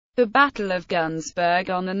The Battle of Günzburg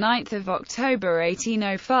on 9 October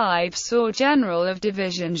 1805 saw General of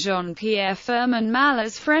Division Jean-Pierre Firmin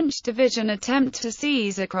Mallet's French division attempt to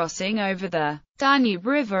seize a crossing over the Danube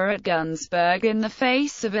River at Günzburg in the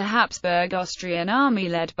face of a Habsburg Austrian army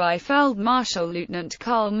led by Feldmarschall Lieutenant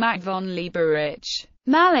Karl Mack von Lieberich.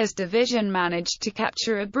 Mallet's division managed to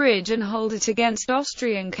capture a bridge and hold it against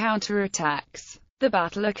Austrian counterattacks. The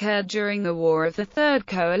battle occurred during the War of the Third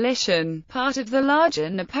Coalition, part of the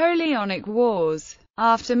larger Napoleonic Wars.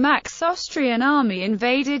 After Mack's Austrian army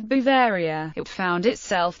invaded Bavaria, it found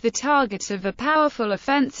itself the target of a powerful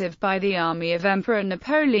offensive by the army of Emperor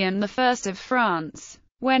Napoleon I of France.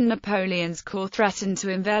 When Napoleon's corps threatened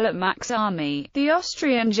to envelop Mack's army, the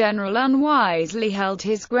Austrian general unwisely held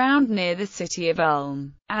his ground near the city of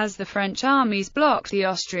Ulm. As the French armies blocked the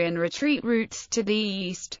Austrian retreat routes to the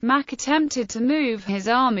east, Mack attempted to move his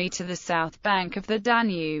army to the south bank of the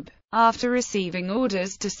Danube. After receiving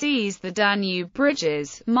orders to seize the Danube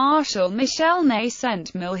bridges, Marshal Michel Ney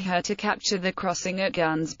sent Milhaud to capture the crossing at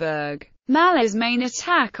Günzburg. Mallet's main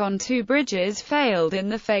attack on two bridges failed in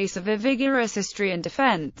the face of a vigorous Austrian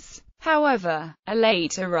defense. However, a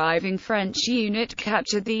late-arriving French unit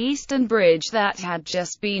captured the eastern bridge that had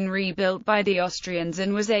just been rebuilt by the Austrians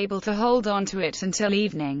and was able to hold on to it until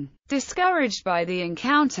evening. Discouraged by the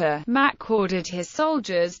encounter, Mack ordered his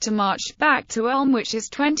soldiers to march back to Ulm, which is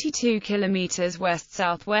 22 kilometers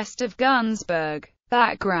west-southwest of Günzburg.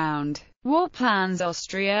 Background: War plans.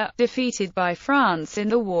 Austria, defeated by France in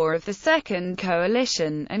the War of the Second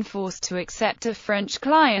Coalition, and forced to accept a French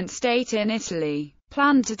client state in Italy,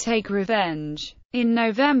 planned to take revenge. In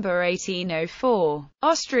November 1804,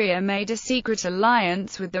 Austria made a secret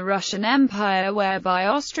alliance with the Russian Empire whereby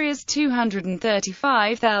Austria's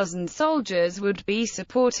 235,000 soldiers would be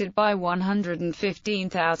supported by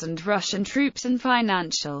 115,000 Russian troops and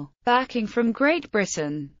financial backing from Great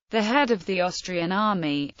Britain. The head of the Austrian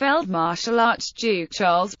army, Feldmarschall Archduke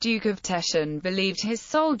Charles, Duke of Teschen, believed his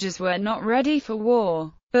soldiers were not ready for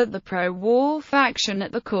war. But the pro-war faction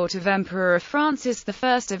at the court of Emperor Francis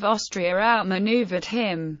I of Austria outmaneuvered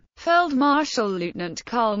him. Feldmarschall Lieutenant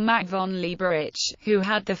Karl Mack von Lieberich, who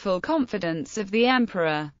had the full confidence of the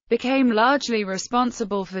emperor, became largely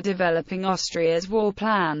responsible for developing Austria's war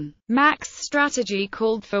plan. Mack's strategy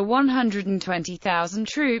called for 120,000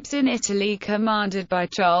 troops in Italy commanded by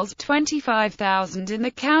Charles, 25,000 in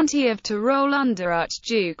the county of Tyrol under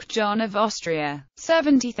Archduke John of Austria,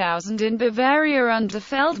 70,000 in Bavaria under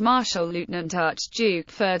Feldmarschall Lieutenant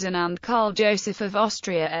Archduke Ferdinand Karl Joseph of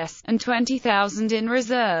Austria and 20,000 in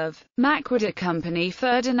reserve. Mack would accompany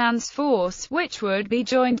Ferdinand's force, which would be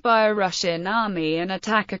joined by a Russian army, and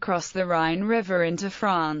attack across the Rhine River into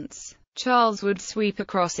France. Charles would sweep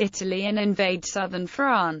across Italy and invade southern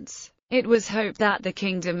France. It was hoped that the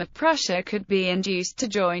Kingdom of Prussia could be induced to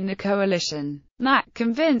join the coalition. Mack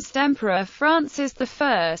convinced Emperor Francis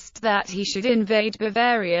I that he should invade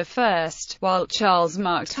Bavaria first, while Charles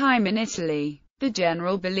marked time in Italy. The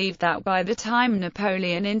general believed that by the time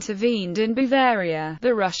Napoleon intervened in Bavaria,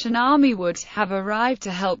 the Russian army would have arrived to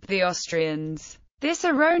help the Austrians. This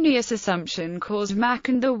erroneous assumption caused Mack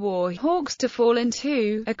and the war hawks to fall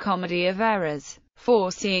into a comedy of errors.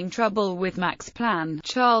 Foreseeing trouble with Mack's plan,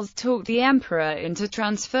 Charles talked the emperor into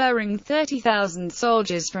transferring 30,000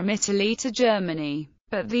 soldiers from Italy to Germany.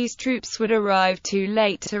 But these troops would arrive too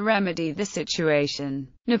late to remedy the situation.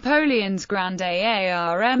 Napoleon's Grande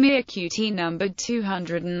Armée QT numbered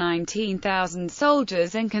 219,000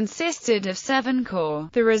 soldiers and consisted of 7 corps,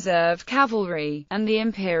 the reserve cavalry, and the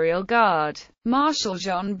Imperial Guard. Marshal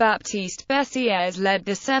Jean-Baptiste Bessières led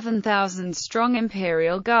the 7,000-strong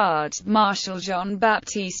Imperial Guard. Marshal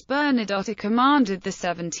Jean-Baptiste Bernadotte commanded the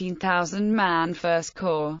 17,000-man First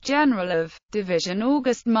Corps. General of Division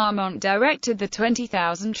Auguste Marmont directed the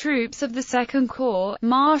 20,000 troops of the Second Corps.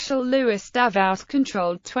 Marshal Louis Davout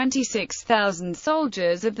controlled 26,000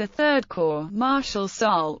 soldiers of the Third Corps. Marshal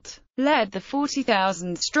Soult led the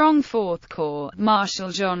 40,000-strong Fourth Corps. Marshal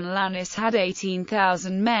Jean Lannes had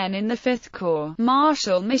 18,000 men in the Fifth Corps.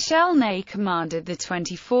 Marshal Michel Ney commanded the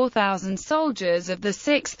 24,000 soldiers of the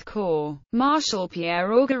Sixth Corps. Marshal Pierre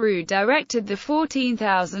Augereau directed the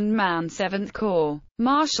 14,000-man Seventh Corps.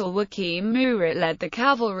 Marshal Joachim Murat led the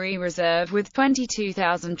cavalry reserve with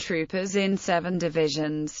 22,000 troopers in 7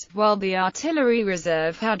 divisions, while the artillery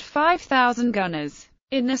reserve had 5,000 gunners.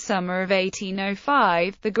 In the summer of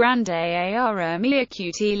 1805, the Grande Armée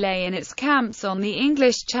QT lay in its camps on the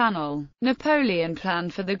English Channel. Napoleon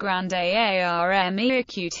planned for the Grande Armée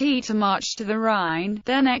QT to march to the Rhine,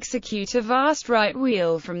 then execute a vast right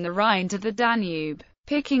wheel from the Rhine to the Danube.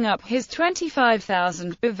 picking up his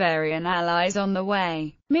 25,000 Bavarian allies on the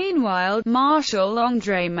way. Meanwhile, Marshal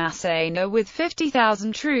André Massena with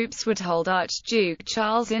 50,000 troops would hold Archduke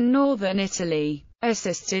Charles in northern Italy,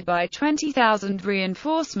 assisted by 20,000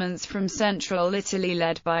 reinforcements from central Italy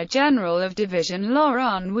led by General of Division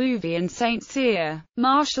Laurent Wouvier and Saint-Cyr.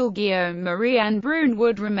 Marshal Guillaume-Marie Brune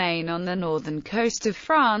would remain on the northern coast of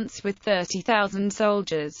France with 30,000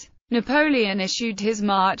 soldiers. Napoleon issued his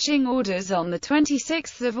marching orders on the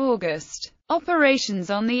 26th of August. Operations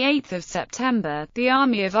on the 8th of September, the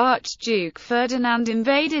army of Archduke Ferdinand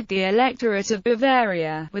invaded the Electorate of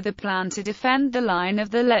Bavaria, with a plan to defend the line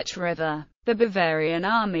of the Lech River. The Bavarian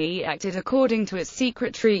army acted according to its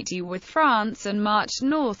secret treaty with France and marched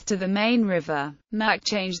north to the main river. Mack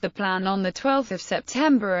changed the plan on the 12th of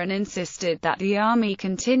September and insisted that the army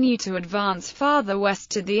continue to advance farther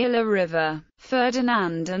west to the Iller River.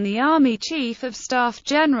 Ferdinand and the Army Chief of Staff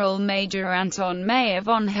General Major Anton Mayer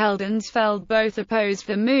von Heldensfeld both opposed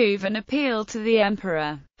the move and appealed to the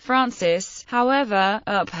Emperor. Francis, however,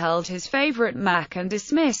 upheld his favorite Mack and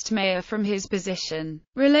dismissed Mayer from his position.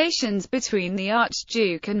 Relations between the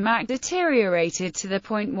Archduke and Mack deteriorated to the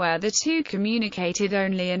point where the two communicated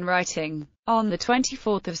only in writing. On the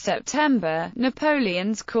 24th of September,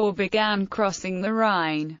 Napoleon's corps began crossing the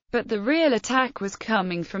Rhine, but the real attack was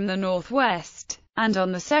coming from the northwest, and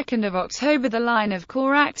on the 2nd of October the line of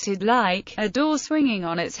corps acted like a door swinging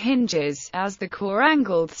on its hinges, as the corps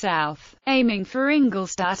angled south, aiming for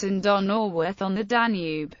Ingolstadt and Donauwörth on the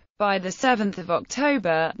Danube. By the 7th of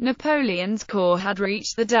October, Napoleon's corps had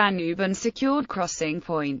reached the Danube and secured crossing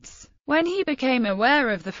points. When he became aware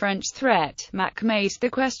of the French threat, Mack made the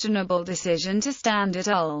questionable decision to stand at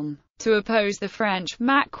Ulm. To oppose the French,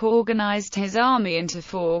 Mack organized his army into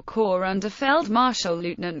 4 corps under Feldmarschall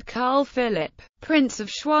Lieutenant Karl Philipp, Prince of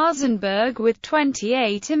Schwarzenberg, with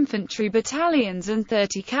 28 infantry battalions and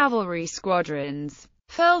 30 cavalry squadrons.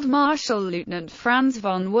 Feldmarschall Lieutenant Franz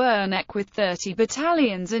von Werneck with 30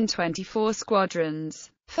 battalions and 24 squadrons.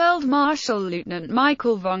 Feldmarschall Lieutenant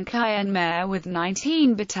Michael von Kienmeyer with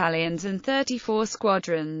 19 battalions and 34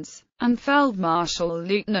 squadrons, and Feldmarschall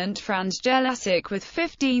Lieutenant Franz Jelassic with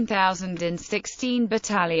 15,016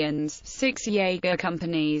 battalions, 6 Jaeger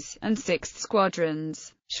companies, and 6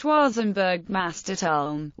 squadrons. Schwarzenberg massed at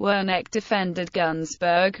Ulm, Werneck defended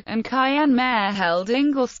Günzburg, and Kienmeyer held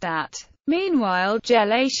Ingolstadt. Meanwhile,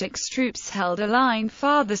 Jelassic's troops held a line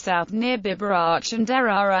farther south near Biberach and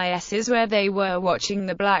Deris, where they were watching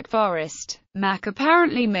the Black Forest. Mack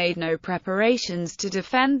apparently made no preparations to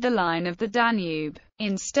defend the line of the Danube.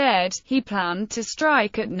 Instead, he planned to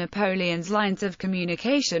strike at Napoleon's lines of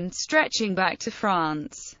communication stretching back to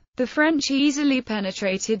France. The French easily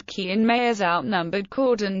penetrated Kienmeyer's outnumbered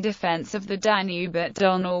cordon defense of the Danube at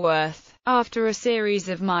Donauwörth. After a series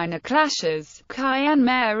of minor clashes,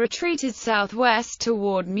 Kienmeyer retreated southwest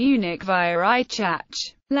toward Munich via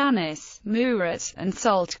Eichach. Lannes, Murat, and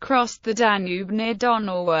Soult crossed the Danube near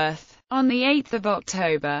Donauwörth. On the 8th of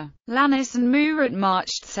October, Lannes and Murat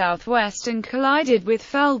marched southwest and collided with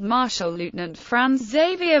Feldmarschall Lieutenant Franz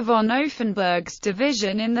Xavier von Offenberg's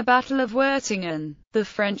division in the Battle of Wertingen. The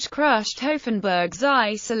French crushed Offenberg's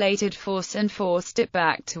isolated force and forced it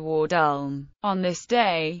back toward Ulm. On this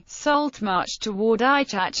day, Soult marched toward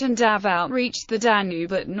Eichach and Davout reached the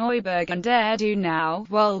Danube at Neuburg and Erdönau,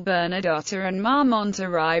 while Bernadotte and Marmont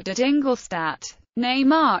arrived at Ingolstadt. Ney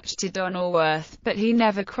marched to Donauwörth, but he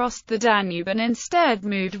never crossed the Danube and instead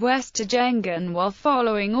moved west to Jengen while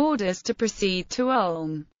following orders to proceed to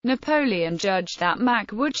Ulm. Napoleon judged that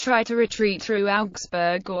Mack would try to retreat through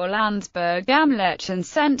Augsburg or Landsberg am Lech and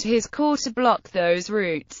sent his corps to block those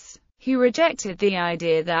routes. He rejected the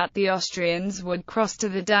idea that the Austrians would cross to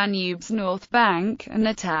the Danube's north bank and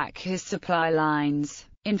attack his supply lines.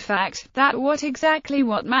 In fact, that was exactly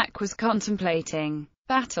what Mack was contemplating.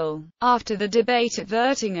 Battle. After the debate at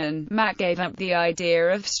Wertingen, Mack gave up the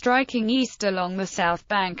idea of striking east along the south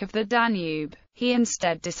bank of the Danube. He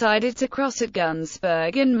instead decided to cross at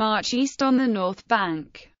Günzburg and march east on the north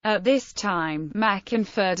bank. At this time, Mack and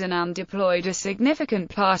Ferdinand deployed a significant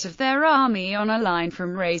part of their army on a line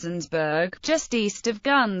from Ravensburg, just east of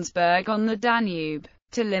Günzburg on the Danube,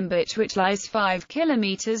 to Limbach, which lies 5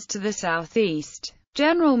 kilometers to the southeast.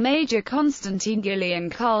 General Major Constantin Gillian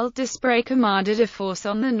Karl Desprez commanded a force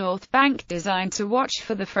on the north bank designed to watch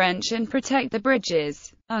for the French and protect the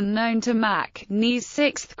bridges. Unknown to Mack, Ney's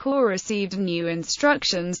 6th Corps received new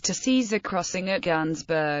instructions to seize a crossing at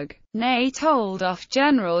Günzburg. Ney told off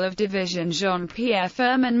General of Division Jean-Pierre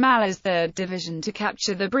Firmin Malher's 3rd Division to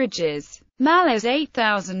capture the bridges. Malher's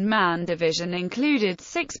 8,000-man division included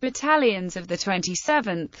 6 battalions of the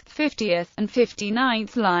 27th, 50th, and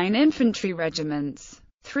 59th Line Infantry regiments.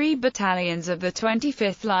 3 battalions of the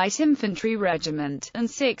 25th Light Infantry Regiment, and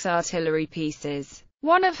 6 artillery pieces.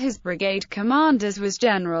 One of his brigade commanders was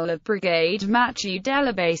General of Brigade Mathieu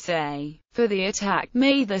Delabase. For the attack,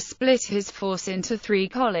 Mather split his force into 3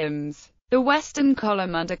 columns. The western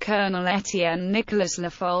column under Colonel Etienne Nicolas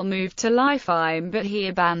Laffolle moved to Lifheim, but he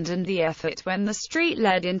abandoned the effort when the street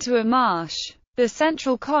led into a marsh. The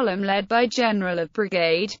central column, led by General of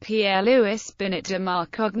Brigade Pierre-Louis Binet de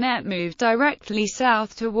Marcognet, moved directly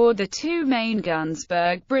south toward the 2 main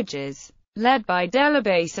Günzburg bridges. Led by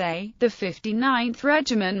Delabase, the 59th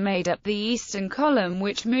Regiment made up the eastern column,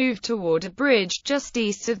 which moved toward a bridge just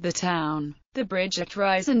east of the town. The bridge at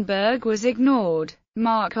Reisenberg was ignored.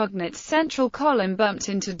 Marcognet's central column bumped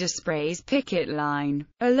into Desprez's picket line.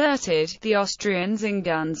 Alerted, the Austrians in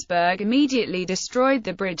Günzburg immediately destroyed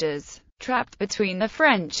the bridges. Trapped between the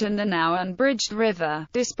French and the now unbridged river,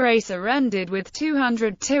 Desprez surrendered with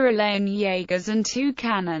 200 Tyrolean Jaegers and 2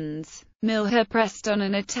 cannons. Milher pressed on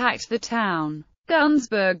and attacked the town.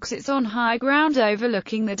 Günzburg sits on high ground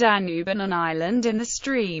overlooking the Danube and an island in the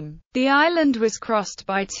stream. The island was crossed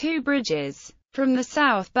by 2 bridges. From the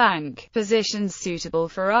south bank, positions suitable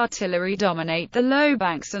for artillery dominate the low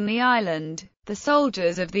banks on the island. The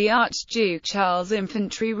soldiers of the Archduke Charles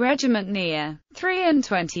Infantry Regiment near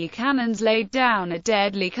 23 cannons laid down a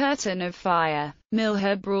deadly curtain of fire.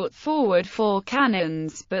 Milher brought forward 4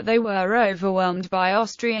 cannons, but they were overwhelmed by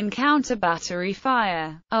Austrian counter-battery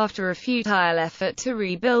fire. After a futile effort to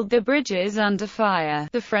rebuild the bridges under fire,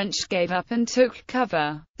 the French gave up and took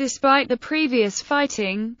cover. Despite the previous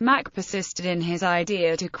fighting, Mack persisted in his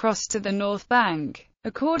idea to cross to the north bank.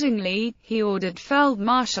 Accordingly, he ordered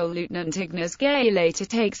Feldmarschall Lieutenant Ignaz Gay to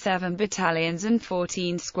take 7 battalions and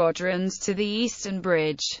 14 squadrons to the eastern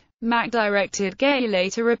bridge. Mack directed Gay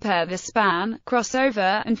to repair the span, cross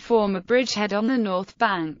over, and form a bridgehead on the north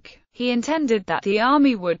bank. He intended that the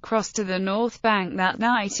army would cross to the north bank that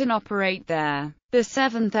night and operate there. The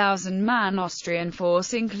 7,000-man Austrian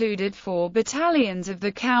force included 4 battalions of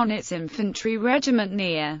the Kaunitz Infantry Regiment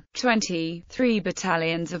near 23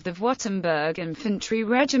 battalions of the Württemberg Infantry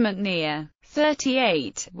Regiment near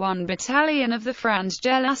 38, 1 battalion of the Franz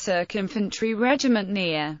Gelasserk Infantry Regiment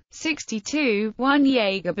near 62, 1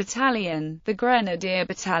 Jaeger battalion, the Grenadier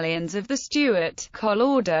battalions of the Stuart,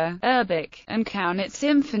 Kohlorder, Erbach, and Kaunitz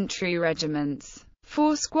Infantry Regiments.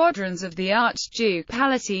 4 squadrons of the Archduke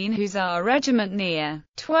Palatine Hussar Regiment near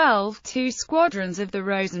 12, 2 squadrons of the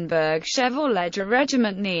Rosenberg Chevauleger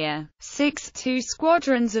Regiment near 6, 2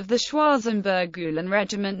 squadrons of the Schwarzenberg-Uhlan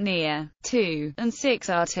Regiment near 2, and 6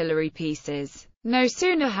 artillery pieces. No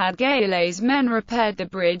sooner had Gay's men repaired the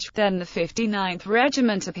bridge, than the 59th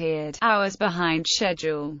Regiment appeared, hours behind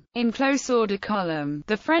schedule. In close order column,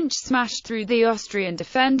 the French smashed through the Austrian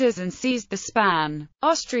defenders and seized the span.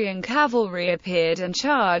 Austrian cavalry appeared and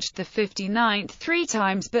charged the 59th 3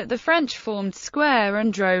 times, but the French formed square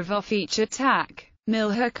and drove off each attack.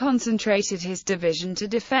 Milher concentrated his division to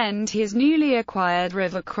defend his newly acquired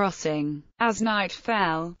river crossing. As night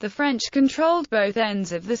fell, the French controlled both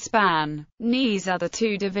ends of the span. Ney's other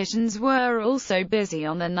 2 divisions were also busy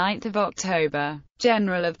on the 9th of October.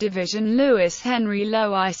 General of Division Louis Henry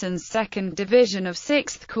Loison's 2nd Division of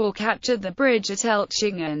 6th Corps captured the bridge at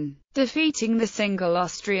Elchingen, defeating the single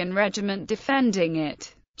Austrian regiment defending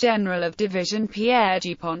it. General of Division Pierre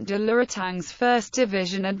Dupont de L'Oretang's 1st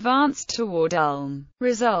Division advanced toward Ulm.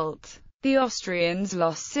 Result: the Austrians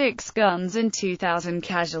lost 6 guns and 2,000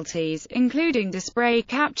 casualties, including Desprez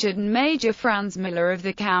captured and Major Franz Müller of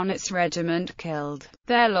the Kaunitz Regiment killed.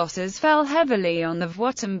 Their losses fell heavily on the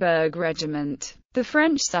Württemberg Regiment. The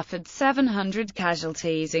French suffered 700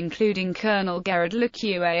 casualties, including Colonel Gerard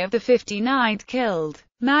Lequeux of the 59th killed.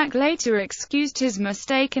 Mack later excused his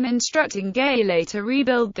mistake in instructing Gay to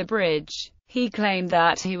rebuild the bridge. He claimed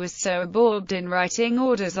that he was so absorbed in writing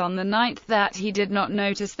orders on the 9th that he did not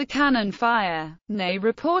notice the cannon fire. Ney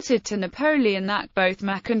reported to Napoleon that both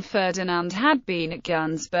Mack and Ferdinand had been at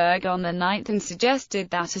Günzburg on the 9th and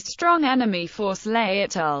suggested that a strong enemy force lay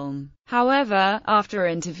at Ulm. However, after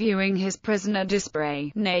interviewing his prisoner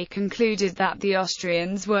Desprez, Ney concluded that the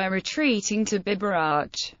Austrians were retreating to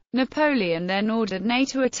Biberach. Napoleon then ordered Ney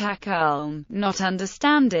to attack Ulm, not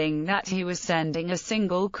understanding that he was sending a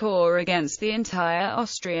single corps against the entire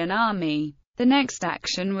Austrian army. The next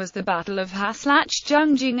action was the Battle of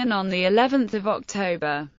Haslach-Jungingen on the 11th of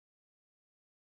October.